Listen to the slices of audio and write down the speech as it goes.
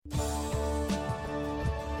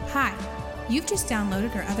Hi, you've just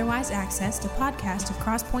downloaded or otherwise accessed a podcast of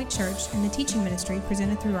Crosspoint Church and the teaching ministry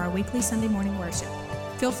presented through our weekly Sunday morning worship.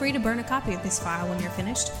 Feel free to burn a copy of this file when you're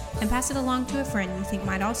finished and pass it along to a friend you think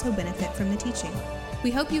might also benefit from the teaching.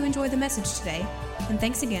 We hope you enjoy the message today, and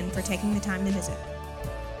thanks again for taking the time to visit.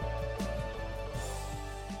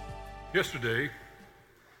 Yesterday,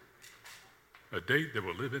 a date that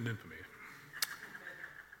will live in infamy.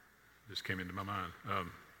 Just came into my mind.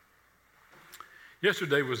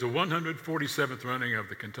 Yesterday was the 147th running of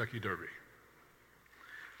the Kentucky Derby.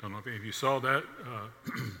 Don't know if any of you saw that.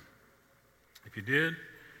 If you did,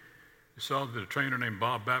 you saw that a trainer named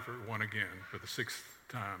Bob Baffert won again for the seventh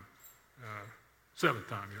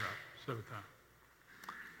time,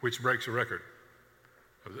 which breaks a record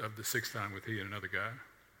of the sixth time with he and another guy.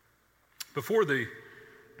 Before the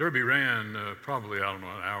Derby ran, probably, an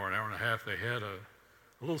hour and a half, they had a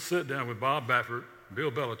little sit down with Bob Baffert,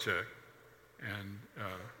 Bill Belichick, and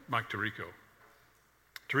Mike Tirico.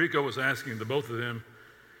 Tirico was asking the both of them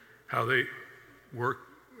how they work,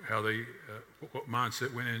 what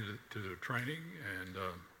mindset went into their training, and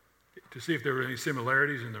to see if there were any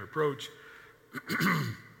similarities in their approach.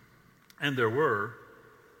 And there were,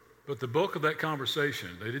 but the bulk of that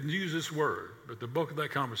conversation, they didn't use this word, but the bulk of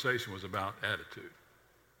that conversation was about attitude.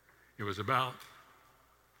 It was about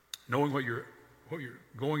knowing what you're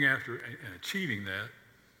going after and achieving that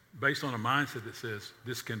based on a mindset that says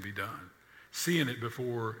this can be done, seeing it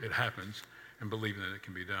before it happens and believing that it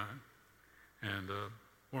can be done. And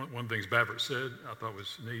one of the things Baffert said I thought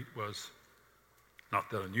was neat was,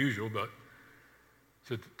 not that unusual, but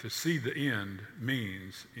to see the end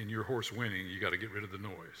means in your horse winning, you got to get rid of the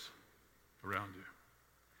noise around you.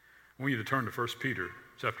 I want you to turn to 1 Peter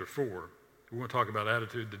chapter 4. We're going to talk about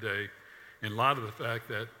attitude today in light of the fact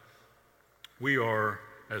that we are,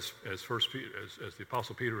 as the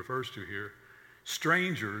Apostle Peter refers to here,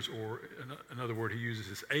 strangers, or another word he uses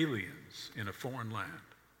is aliens in a foreign land.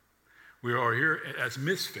 We are here as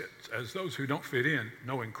misfits, as those who don't fit in,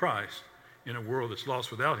 knowing Christ in a world that's lost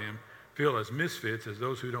without him, feel as misfits, as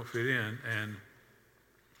those who don't fit in. And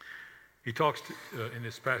he talks in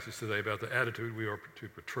this passage today about the attitude we are to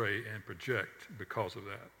portray and project because of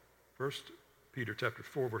that. 1 Peter chapter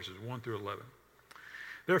 4, verses 1 through 11.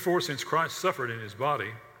 Therefore, since Christ suffered in his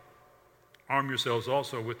body, arm yourselves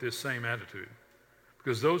also with this same attitude,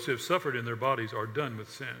 because those who have suffered in their bodies are done with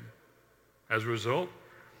sin. As a result,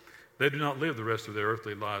 they do not live the rest of their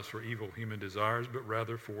earthly lives for evil human desires, but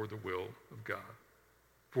rather for the will of God.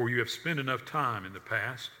 For you have spent enough time in the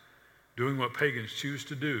past doing what pagans choose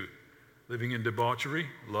to do, living in debauchery,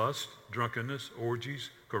 lust, drunkenness,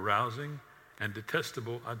 orgies, carousing, and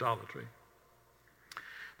detestable idolatry.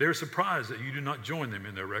 They are surprised that you do not join them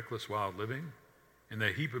in their reckless, wild living, and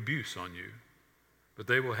they heap abuse on you. But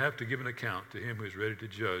they will have to give an account to him who is ready to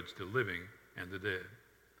judge the living and the dead.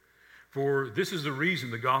 For this is the reason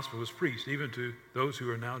the gospel was preached, even to those who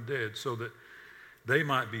are now dead, so that they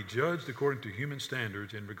might be judged according to human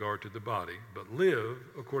standards in regard to the body, but live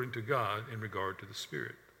according to God in regard to the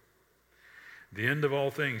spirit. The end of all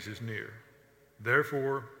things is near.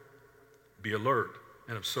 Therefore, be alert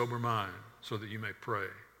and of sober mind, so that you may pray.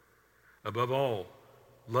 Above all,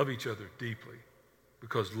 love each other deeply,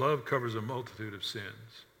 because love covers a multitude of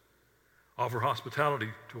sins. Offer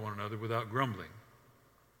hospitality to one another without grumbling.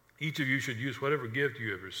 Each of you should use whatever gift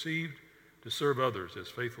you have received to serve others as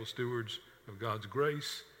faithful stewards of God's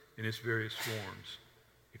grace in its various forms.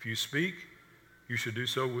 If you speak, you should do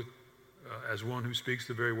so as one who speaks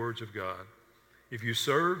the very words of God. If you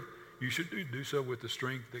serve, you should do so with the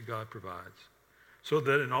strength that God provides, so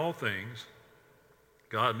that in all things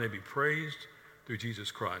God may be praised through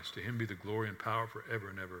Jesus Christ. To him be the glory and power forever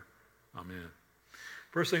and ever. Amen.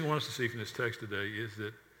 First thing I want us to see from this text today is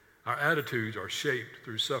that our attitudes are shaped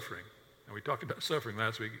through suffering. And we talked about suffering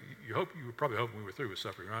last week. You were probably hoping we were through with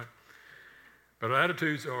suffering, right? But our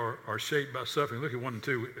attitudes are shaped by suffering. Look at 1 and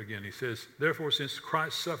 2 again. He says, therefore, since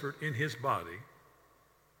Christ suffered in his body,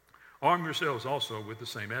 arm yourselves also with the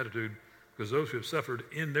same attitude, because those who have suffered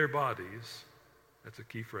in their bodies, that's a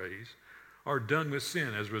key phrase, are done with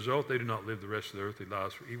sin. As a result, they do not live the rest of their earthly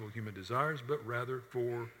lives for evil human desires, but rather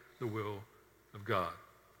for the will of God.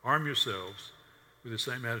 Arm yourselves with the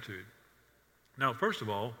same attitude. Now, first of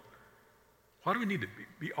all, why do we need to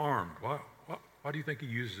be armed? Why do you think he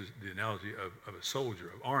uses the analogy of a soldier,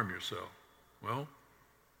 of arm yourself? Well,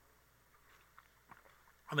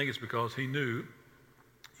 I think it's because he knew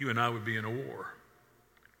you and I would be in a war.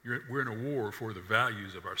 We're in a war for the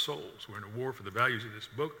values of our souls. We're in a war for the values of this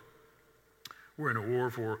book. We're in a war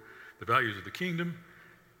for the values of the kingdom.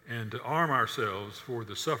 And to arm ourselves for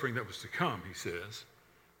the suffering that was to come, he says,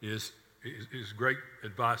 is is great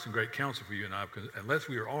advice and great counsel for you and I, because unless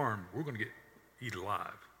we are armed, we're going to get eaten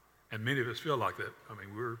alive. And many of us feel like that. I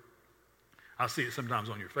mean, I see it sometimes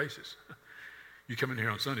on your faces. You come in here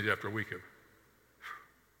on Sundays after a week of,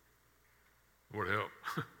 Lord help.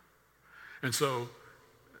 And so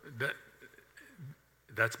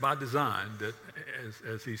that's by design, that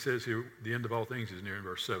as he says here, the end of all things is near in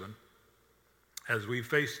verse 7. As we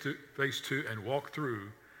face to and walk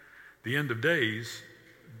through the end of days,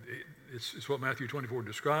 it's what Matthew 24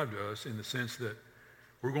 described to us, in the sense that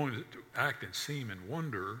we're going to act and seem and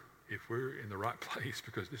wonder if we're in the right place,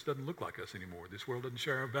 because this doesn't look like us anymore. This world doesn't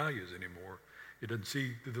share our values anymore. It doesn't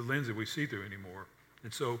see through the lens that we see through anymore.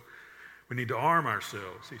 And so we need to arm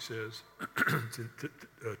ourselves, he says,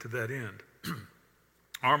 to that end.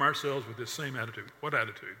 Arm ourselves with this same attitude. What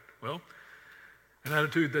attitude? Well, an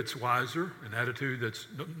attitude that's wiser, an attitude that's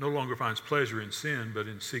no longer finds pleasure in sin, but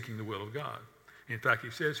in seeking the will of God. In fact,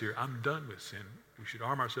 he says here, I'm done with sin. We should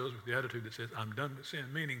arm ourselves with the attitude that says, I'm done with sin,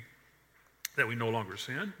 meaning that we no longer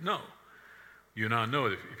sin? No. You and I know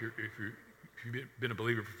that if you've been a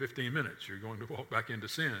believer for 15 minutes, you're going to walk back into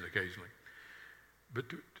sin occasionally. But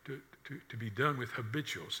to be done with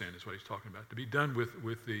habitual sin is what he's talking about. To be done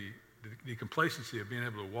with the complacency of being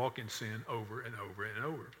able to walk in sin over and over and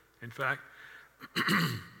over. In fact,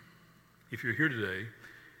 if you're here today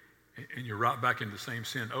and you're right back into the same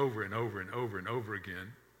sin over and over and over and over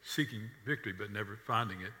again, seeking victory but never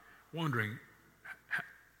finding it, wondering,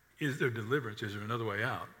 is there deliverance? Is there another way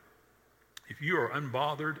out? If you are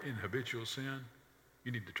unbothered in habitual sin,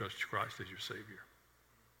 you need to trust Christ as your Savior.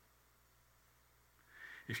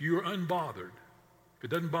 If you are unbothered, if it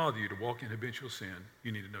doesn't bother you to walk in habitual sin,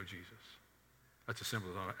 you need to know Jesus. That's as simple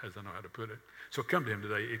as I know how to put it. So come to him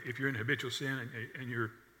today. If you're in habitual sin and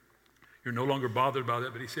you're no longer bothered by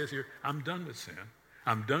that, but he says here, I'm done with sin.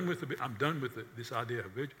 I'm done with this idea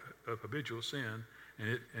of habitual sin,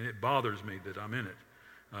 and it bothers me that I'm in it.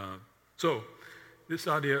 So this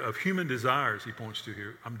idea of human desires, he points to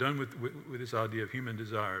here. I'm done with this idea of human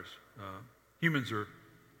desires. Humans are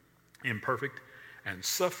imperfect, and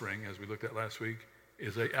suffering, as we looked at last week,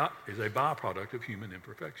 is a byproduct of human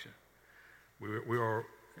imperfection. We are,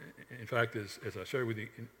 in fact, as I shared with you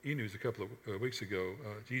in E-News a couple of weeks ago,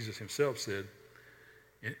 Jesus himself said,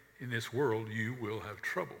 in this world you will have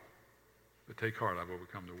trouble, but take heart, I've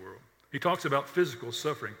overcome the world. He talks about physical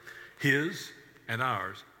suffering, his and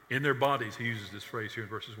ours, in their bodies. He uses this phrase here in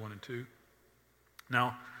verses 1 and 2.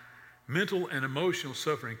 Now, mental and emotional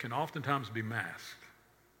suffering can oftentimes be masked.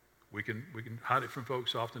 We can hide it from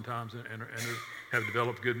folks oftentimes and have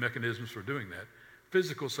developed good mechanisms for doing that.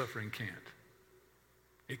 Physical suffering can't.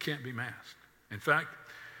 It can't be masked. In fact,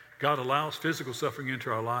 God allows physical suffering into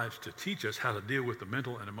our lives to teach us how to deal with the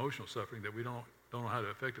mental and emotional suffering that we don't know how to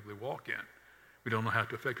effectively walk in. We don't know how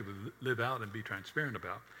to effectively live out and be transparent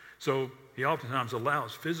about. So he oftentimes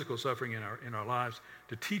allows physical suffering in our lives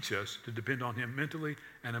to teach us to depend on him mentally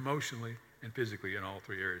and emotionally and physically in all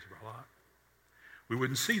three areas of our life. We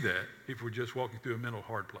wouldn't see that if we're just walking through a mental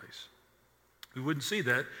hard place. We wouldn't see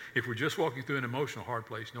that if we're just walking through an emotional hard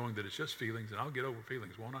place, knowing that it's just feelings, and I'll get over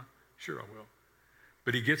feelings, won't I? Sure I will.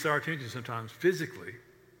 But he gets our attention sometimes physically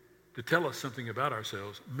to tell us something about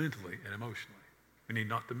ourselves mentally and emotionally. We need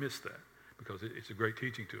not to miss that, because it's a great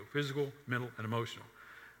teaching tool. Physical, mental, and emotional.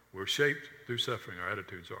 We're shaped through suffering, our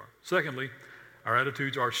attitudes are. Secondly, our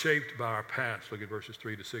attitudes are shaped by our past. Look at verses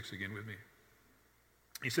 3 to 6 again with me.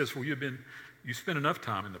 He says, for you spent enough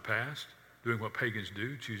time in the past doing what pagans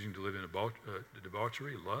do, choosing to live in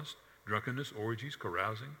debauchery, lust, drunkenness, orgies,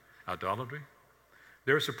 carousing, idolatry.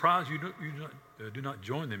 They're surprised you do not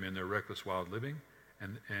join them in their reckless, wild living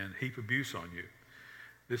and heap abuse on you.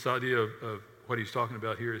 This idea of what he's talking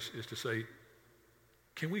about here is to say,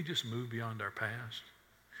 can we just move beyond our past?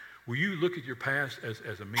 Will you look at your past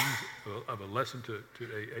as a means of a lesson to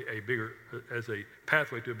a bigger, as a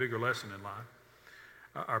pathway to a bigger lesson in life?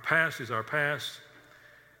 Our past is our past,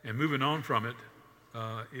 and moving on from it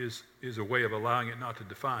is a way of allowing it not to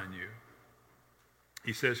define you.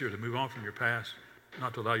 He says here to move on from your past,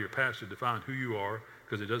 not to allow your past to define who you are,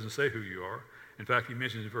 because it doesn't say who you are. In fact, he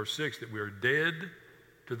mentions in verse 6 that we are dead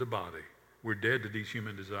to the body. We're dead to these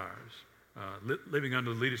human desires, living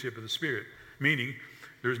under the leadership of the Spirit, meaning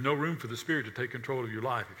there's no room for the Spirit to take control of your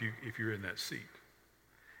life if you're in that seat.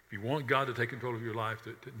 If you want God to take control of your life,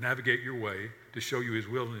 to navigate your way, to show you his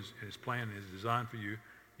will and his plan and his design for you,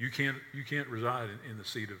 you can't reside in the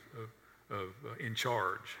seat of in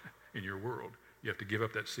charge in your world. You have to give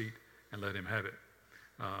up that seat and let him have it.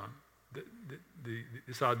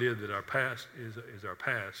 This idea that our past is our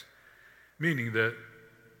past, meaning that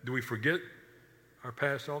do we forget our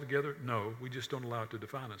past altogether? No, we just don't allow it to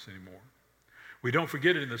define us anymore. We don't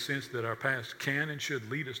forget it in the sense that our past can and should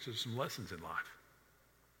lead us to some lessons in life.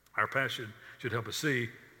 Our past should help us see,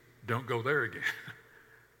 don't go there again.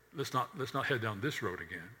 Let's not head down this road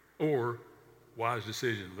again. Or wise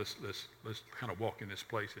decision. Let's kind of walk in this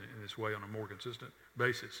place in this way on a more consistent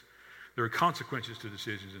basis. There are consequences to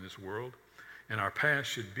decisions in this world, and our past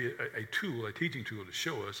should be a tool, a teaching tool to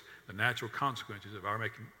show us the natural consequences of our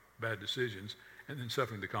making bad decisions and then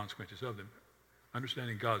suffering the consequences of them.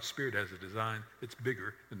 Understanding God's Spirit has a design that's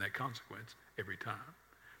bigger than that consequence every time.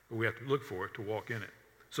 But we have to look for it to walk in it.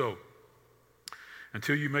 So,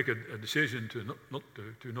 until you make a decision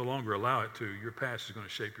to no longer allow it to, your past is going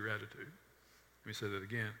to shape your attitude. Let me say that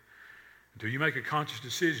again. Until you make a conscious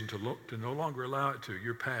decision to no longer allow it to,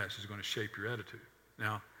 your past is going to shape your attitude.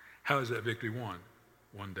 Now, how is that victory won?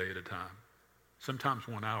 One day at a time. Sometimes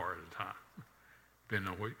 1 hour at a time,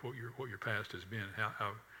 depending on what your past has been,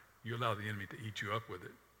 how you allow the enemy to eat you up with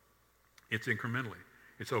it. It's incrementally.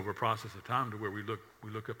 It's over a process of time to where we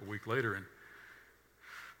look up a week later and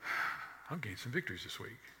I've gained some victories this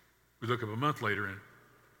week. We look up a month later and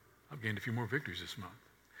I've gained a few more victories this month.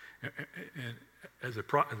 And as a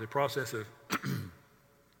process of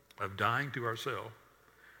of dying to ourselves,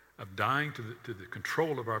 of dying to the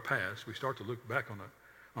control of our past, we start to look back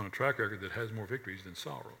on a track record that has more victories than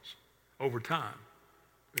sorrows over time.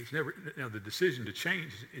 But it's never, the decision to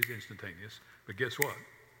change is instantaneous. But guess what?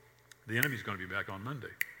 The enemy's going to be back on Monday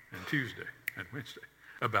and Tuesday and Wednesday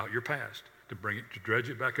about your past to dredge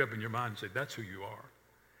it back up in your mind and say, that's who you are.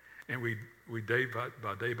 And we day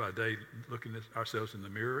by day look at ourselves in the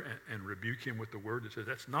mirror and rebuke him with the word that says,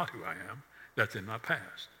 that's not who I am. That's in my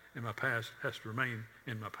past. And my past has to remain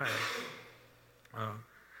in my past.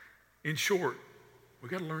 In short, we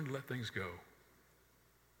got to learn to let things go.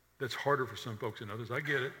 That's harder for some folks than others. I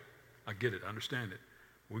get it. I understand it.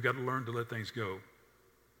 We got to learn to let things go.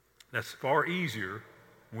 That's far easier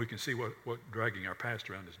when we can see what dragging our past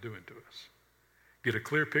around is doing to us. Get a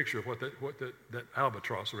clear picture of what that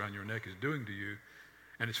albatross around your neck is doing to you,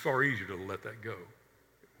 and it's far easier to let that go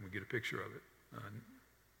when we get a picture of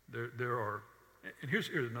it. There are, and here's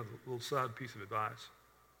another little side piece of advice.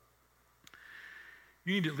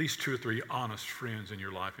 You need at least 2 or 3 honest friends in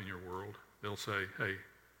your life, in your world. They'll say, hey,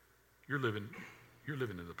 you're living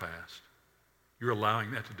in the past. You're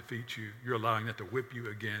allowing that to defeat you. You're allowing that to whip you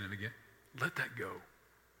again and again. Let that go.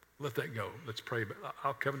 Let that go. Let's pray.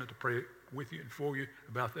 I'll covenant to pray with you and for you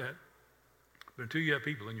about that. But until you have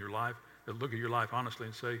people in your life that look at your life honestly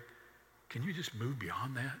and say, can you just move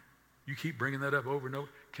beyond that? You keep bringing that up over and over.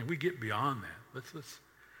 Can we get beyond that? Let's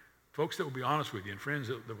folks that will be honest with you and friends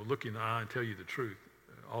that will look you in the eye and tell you the truth.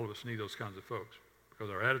 All of us need those kinds of folks because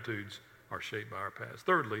our attitudes are shaped by our past.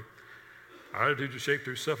 Thirdly, our attitudes are shaped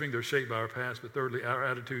through suffering. They're shaped by our past. But thirdly, our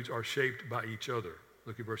attitudes are shaped by each other.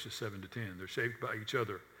 Look at verses 7 to 10. They're shaped by each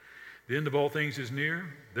other. The end of all things is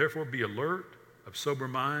near. Therefore, be alert, of sober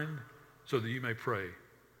mind, so that you may pray.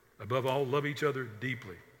 Above all, love each other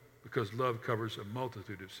deeply, because love covers a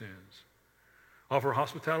multitude of sins. Offer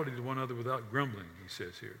hospitality to one another without grumbling, he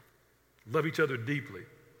says here. Love each other deeply.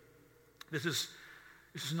 This is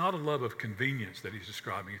not a love of convenience that he's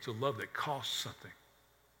describing. It's a love that costs something.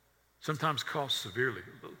 Sometimes costs severely.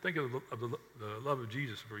 Think of the love of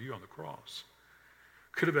Jesus for you on the cross.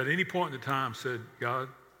 Could have at any point in the time said, God,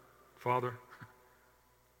 Father,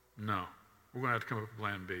 no, we're going to have to come up with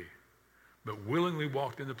plan B. But willingly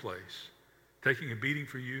walked into place, taking a beating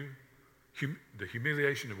for you, the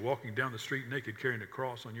humiliation of walking down the street naked, carrying a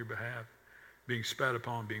cross on your behalf, being spat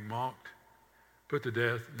upon, being mocked, put to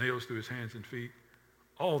death, nails through his hands and feet.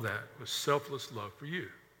 All that was selfless love for you.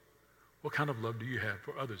 What kind of love do you have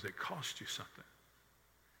for others that cost you something?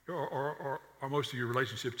 Or most of your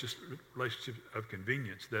relationships just relationships of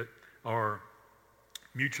convenience that are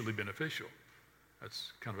mutually beneficial?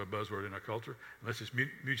 That's kind of a buzzword in our culture. Unless it's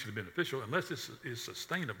mutually beneficial, unless this is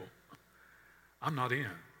sustainable, I'm not in.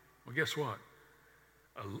 Well, guess what?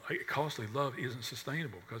 A costly love isn't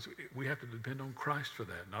sustainable because we have to depend on Christ for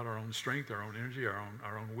that, not our own strength, our own energy, our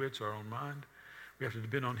own wits, our own mind. We have to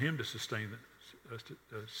depend on him to sustain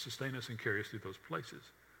us and carry us through those places.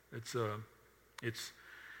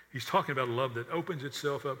 He's talking about a love that opens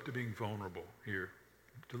itself up to being vulnerable here.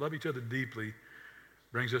 To love each other deeply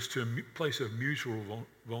brings us to a place of mutual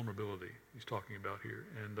vulnerability, he's talking about here.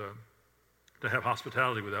 And to have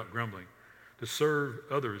hospitality without grumbling. To serve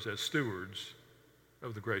others as stewards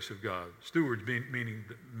of the grace of God. Stewards meaning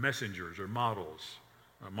messengers or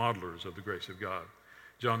modelers of the grace of God.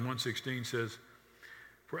 John 1:16 says,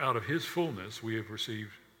 for out of his fullness we have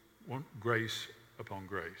received grace upon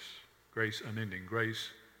grace. Grace unending, grace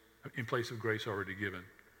in place of grace already given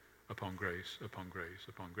upon grace, upon grace,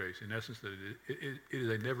 upon grace. In essence, that it is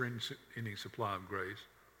a never-ending supply of grace.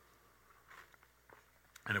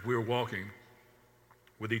 And if we are walking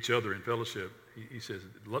with each other in fellowship, he says,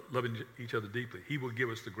 loving each other deeply, he will give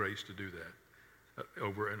us the grace to do that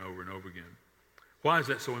over and over and over again. Why is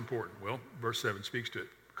that so important? Well, verse 7 speaks to it,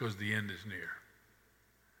 because the end is near.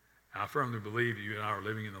 I firmly believe you and I are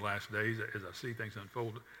living in the last days as I see things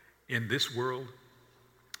unfold in this world,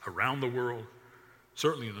 around the world,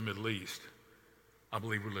 certainly in the Middle East. I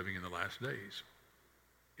believe we're living in the last days.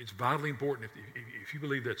 It's vitally important, if you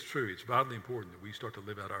believe that's true, it's vitally important that we start to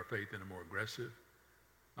live out our faith in a more aggressive,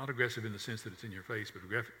 not aggressive in the sense that it's in your face, but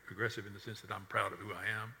aggressive in the sense that I'm proud of who I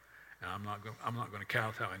am, and I'm not going to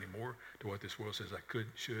kowtow anymore to what this world says I could,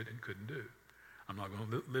 should, and couldn't do. I'm not going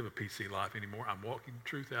to live a PC life anymore. I'm walking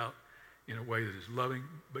truth out in a way that is loving,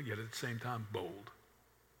 but yet at the same time bold.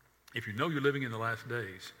 If you know you're living in the last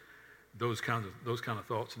days, those kind of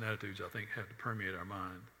thoughts and attitudes, I think, have to permeate our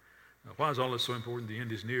mind. Now, why is all this so important? The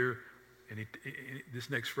end is near. And this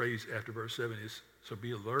next phrase after verse 7 is, so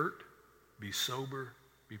be alert, be sober,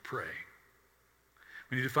 be praying.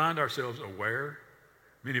 We need to find ourselves aware.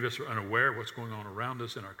 Many of us are unaware of what's going on around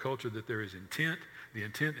us in our culture, that there is intent. The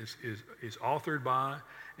intent is authored by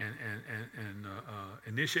and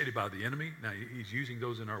initiated by the enemy. Now, he's using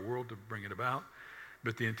those in our world to bring it about.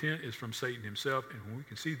 But the intent is from Satan himself. And when we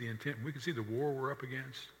can see the intent, when we can see the war we're up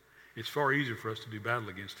against, it's far easier for us to do battle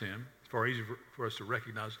against him. It's far easier for us to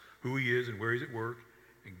recognize who he is and where he's at work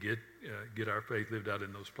and get our faith lived out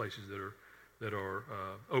in those places that are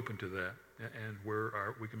open to that and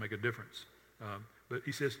where we can make a difference. But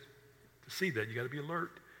he says to see that, you got to be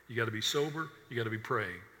alert. You got to be sober. You got to be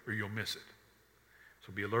praying, or you'll miss it.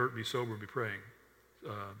 So be alert, be sober, be praying.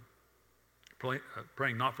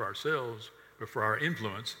 Praying not for ourselves, but for our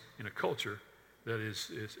influence in a culture that is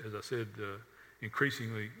as I said,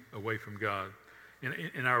 increasingly away from God.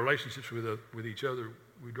 In our relationships with each other,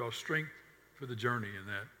 we draw strength for the journey in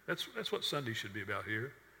that. That's what Sunday should be about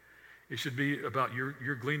here. It should be about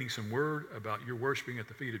your gleaning some word, about your worshiping at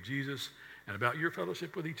the feet of Jesus, and about your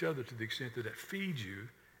fellowship with each other to the extent that it feeds you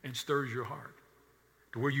and stirs your heart.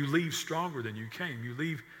 To where you leave stronger than you came. You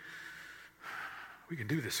leave, we can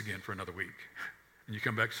do this again for another week. And you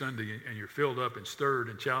come back Sunday and you're filled up and stirred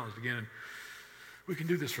and challenged again. And we can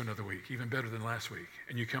do this for another week, even better than last week.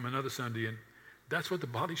 And you come another Sunday, and that's what the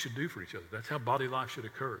body should do for each other. That's how body life should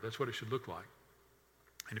occur. That's what it should look like.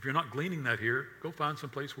 And if you're not gleaning that here, go find some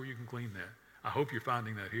place where you can glean that. I hope you're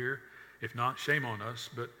finding that here. If not, shame on us.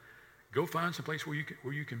 But go find some place where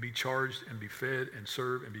you can be charged and be fed and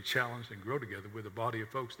serve and be challenged and grow together with a body of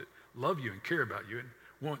folks that love you and care about you and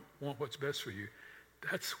want what's best for you.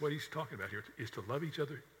 That's what he's talking about here, is to love each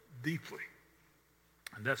other deeply.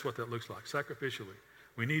 And that's what that looks like, sacrificially.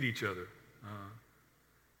 We need each other.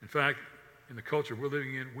 In fact, in the culture we're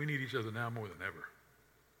living in, we need each other now more than ever.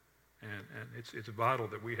 And it's vital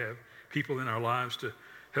that we have people in our lives to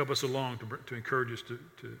help us along, to encourage us,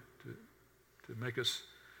 to make us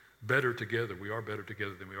better together. We are better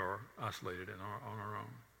together than we are isolated and on our own.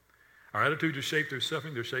 Our attitudes are shaped through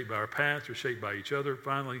suffering. They're shaped by our past. They're shaped by each other.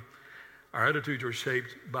 Finally, our attitudes are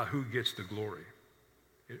shaped by who gets the glory.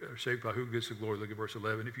 Are shaped by who gets the glory. Look at verse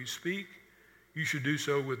 11. If you speak, you should do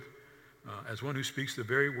so with as one who speaks the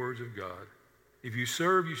very words of God. If you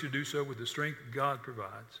serve, you should do so with the strength God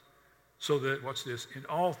provides, so that, watch this, in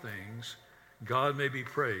all things, God may be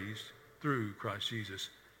praised through Christ Jesus.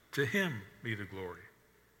 To him be the glory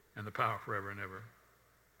and the power forever and ever.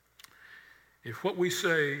 If what we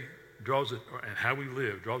say and how we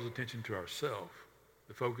live draws attention to ourselves,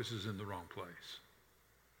 the focus is in the wrong place.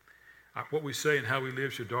 What we say and how we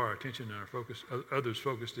live should draw our attention and our focus, others'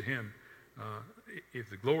 focus to him. If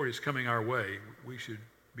the glory is coming our way, we should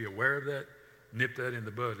be aware of that, nip that in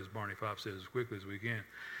the bud, as Barney Fife says, as quickly as we can.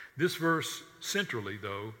 This verse, centrally,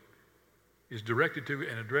 though, is directed to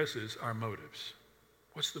and addresses our motives.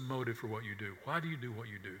 What's the motive for what you do? Why do you do what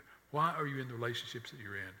you do? Why are you in the relationships that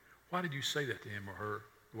you're in? Why did you say that to him or her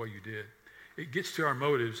the way you did? It gets to our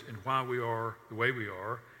motives and why we are the way we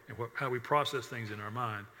are and how we process things in our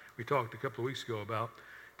mind. We talked a couple of weeks ago about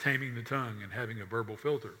taming the tongue and having a verbal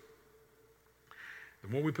filter. The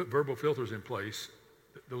more we put verbal filters in place,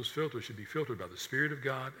 those filters should be filtered by the Spirit of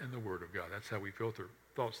God and the Word of God. That's how we filter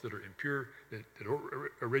thoughts that are impure, that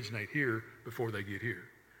originate here before they get here.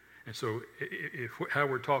 And so if how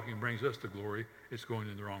we're talking brings us to glory, it's going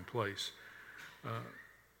in the wrong place.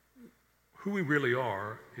 Who we really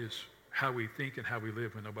are is how we think and how we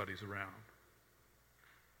live when nobody's around.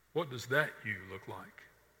 What does that you look like?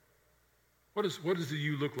 What does the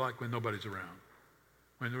you look like when nobody's around?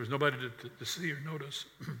 when there was nobody to see or notice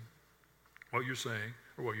what you're saying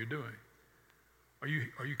or what you're doing? Are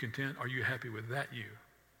you content? Are you happy with that you?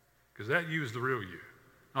 Because that you is the real you,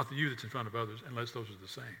 not the you that's in front of others, unless those are the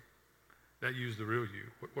same. That you is the real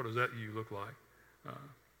you. What does that you look like?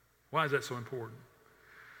 Why is that so important?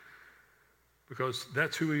 Because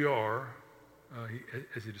that's who we are,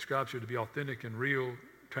 as he describes here, to be authentic and real,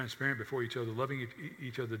 transparent before each other, loving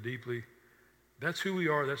each other deeply. That's who we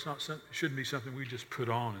are. That's not shouldn't be something we just put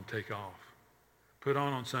on and take off. Put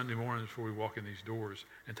on Sunday mornings before we walk in these doors,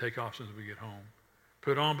 and take off as soon as we get home.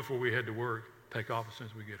 Put on before we head to work, take off as soon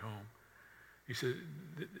as we get home. He said,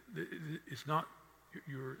 it's not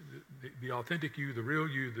the authentic you, the real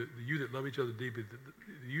you, the you that love each other deeply,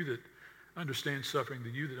 the you that understands suffering, the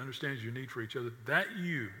you that understands your need for each other. That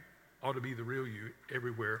you ought to be the real you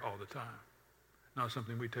everywhere all the time. Not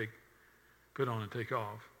something we put on and take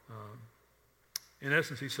off. In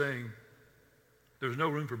essence, he's saying there's no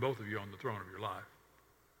room for both of you on the throne of your life.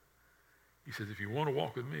 He says, if you want to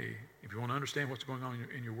walk with me, if you want to understand what's going on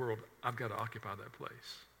in your world, I've got to occupy that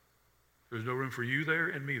place. There's no room for you there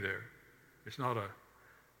and me there. It's not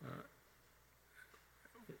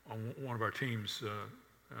on one of our team's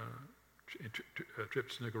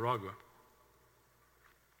trips to Nicaragua.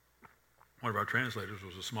 One of our translators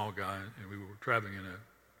was a small guy, and we were traveling in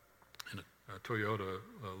a Toyota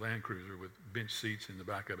Land Cruiser with bench seats in the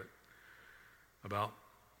back of it. About,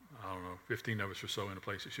 15 of us or so in a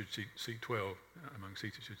place that should seat 12, among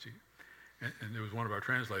seats that should seat. And there was one of our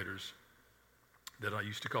translators that I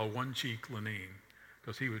used to call One Cheek Lenine,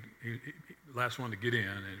 because he last one to get in,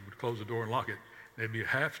 and would close the door and lock it. There'd be a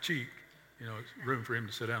half cheek, room for him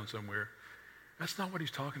to sit down somewhere. That's not what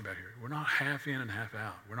he's talking about here. We're not half in and half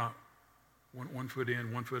out. We're not one foot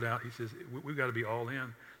in, 1 foot out. He says, we've got to be all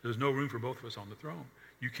in. There's no room for both of us on the throne.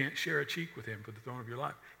 You can't share a cheek with him for the throne of your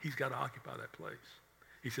life. He's got to occupy that place.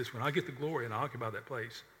 He says, when I get the glory and I occupy that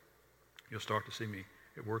place, you'll start to see me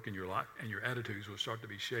at work in your life, and your attitudes will start to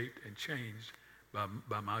be shaped and changed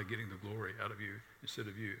by my getting the glory out of you instead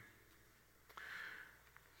of you.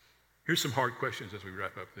 Here's some hard questions as we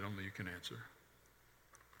wrap up that only you can answer.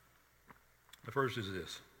 The first is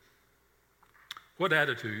this. What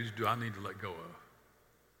attitudes do I need to let go of?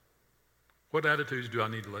 What attitudes do I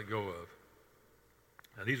need to let go of?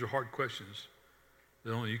 Now, these are hard questions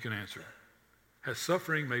that only you can answer. Has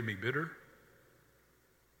suffering made me bitter?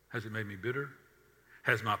 Has it made me bitter?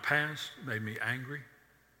 Has my past made me angry?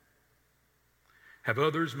 Have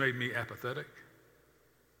others made me apathetic?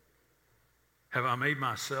 Have I made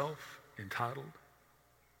myself entitled?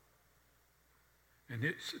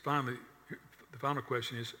 And finally, the final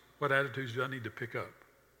question is, what attitudes do I need to pick up?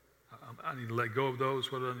 I need to let go of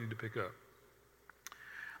those. What do I need to pick up?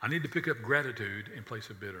 I need to pick up gratitude in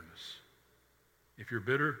place of bitterness. If you're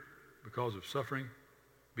bitter because of suffering,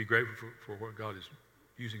 be grateful for what God is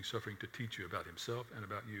using suffering to teach you about himself and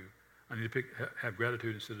about you. I need to have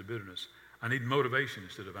gratitude instead of bitterness. I need motivation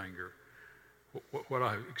instead of anger. What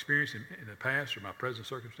I've experienced in the past or my present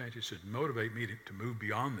circumstances should motivate me to move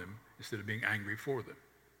beyond them instead of being angry for them.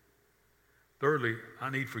 Thirdly,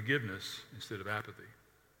 I need forgiveness instead of apathy.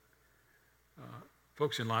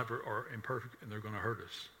 Folks in life are imperfect and they're going to hurt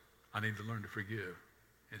us. I need to learn to forgive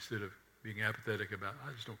instead of being apathetic about,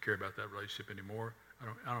 I just don't care about that relationship anymore.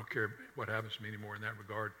 I don't care what happens to me anymore in that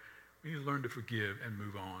regard. We need to learn to forgive and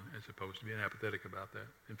move on as opposed to being apathetic about that.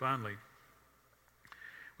 And finally,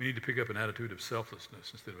 we need to pick up an attitude of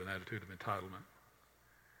selflessness instead of an attitude of entitlement.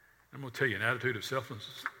 I'm going to tell you, an attitude of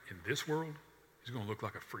selflessness in this world is going to look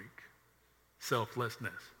like a freak.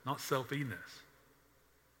 Selflessness, not selfiness.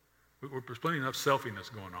 There's plenty enough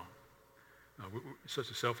selfiness going on. We're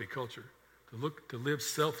such a selfie culture. To live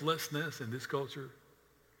selflessness in this culture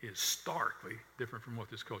is starkly different from what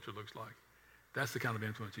this culture looks like. That's the kind of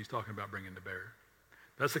influence he's talking about bringing to bear.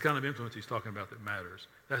 That's the kind of influence he's talking about that matters.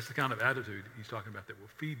 That's the kind of attitude he's talking about that will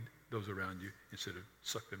feed those around you instead of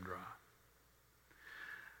suck them dry.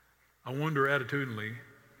 I wonder attitudinally,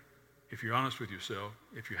 if you're honest with yourself,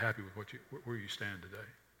 if you're happy with where you stand today.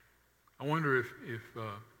 I wonder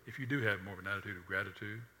if you do have more of an attitude of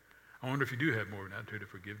gratitude. I wonder if you do have more of an attitude of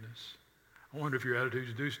forgiveness. I wonder if your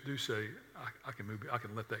attitudes do say, I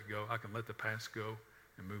can let that go. I can let the past go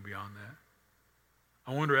and move beyond that.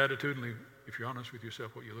 I wonder attitudinally, if you're honest with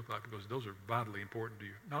yourself, what you look like, because those are vitally important to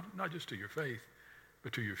you, not just to your faith,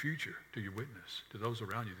 but to your future, to your witness, to those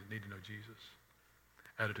around you that need to know Jesus.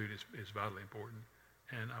 Attitude is vitally important.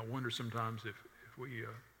 And I wonder sometimes if we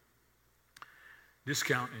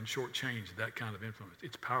discount and shortchange that kind of influence.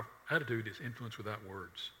 It's powerful. Attitude is influence without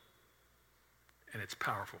words. And it's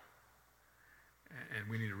powerful. And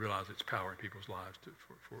we need to realize its power in people's lives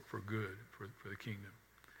for good, for the kingdom.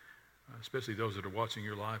 especially those that are watching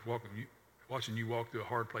your life, watching you walk through a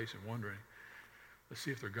hard place and wondering, let's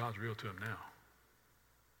see if their God's real to them now.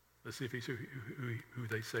 Let's see if he's who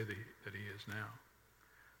they say that he is now.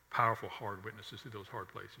 Powerful, hard witnesses through those hard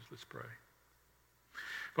places. Let's pray.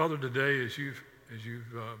 Father, today as you've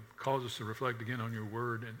caused us to reflect again on your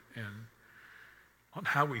word and on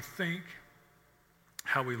how we think,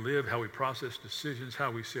 how we live, how we process decisions,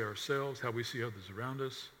 how we see ourselves, how we see others around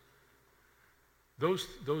us, those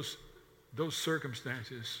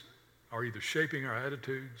circumstances are either shaping our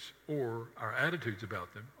attitudes or our attitudes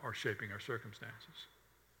about them are shaping our circumstances.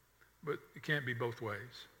 But it can't be both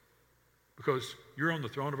ways. Because you're on the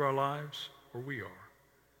throne of our lives or we are.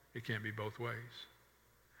 It can't be both ways.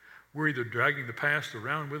 We're either dragging the past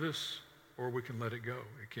around with us or we can let it go.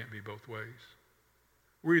 It can't be both ways.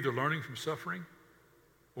 We're either learning from suffering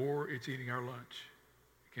or it's eating our lunch.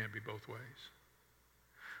 It can't be both ways.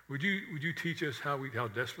 Would you teach us how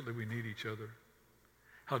desperately we need each other?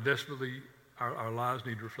 How desperately our lives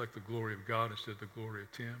need to reflect the glory of God instead of the glory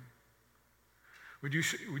of Tim? Would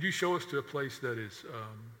you show us to a place that is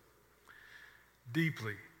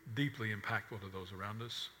deeply, deeply impactful to those around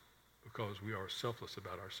us because we are selfless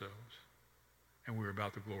about ourselves and we're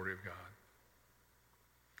about the glory of God?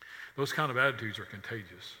 Those kind of attitudes are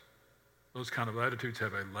contagious. Those kind of attitudes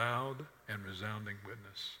have a loud and resounding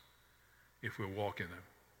witness if we'll walk in them,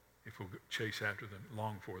 if we'll chase after them,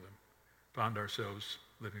 long for them, find ourselves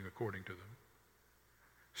living according to them.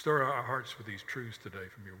 Stir our hearts with these truths today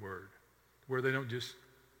from your word, where they're not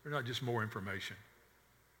just more information,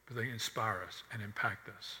 but they inspire us and impact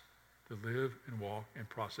us to live and walk and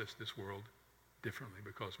process this world differently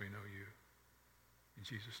because we know you. In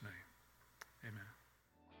Jesus' name, amen.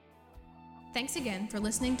 Thanks again for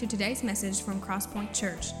listening to today's message from Crosspoint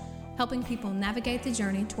Church, helping people navigate the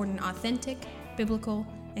journey toward an authentic, biblical,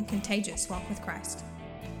 and contagious walk with Christ.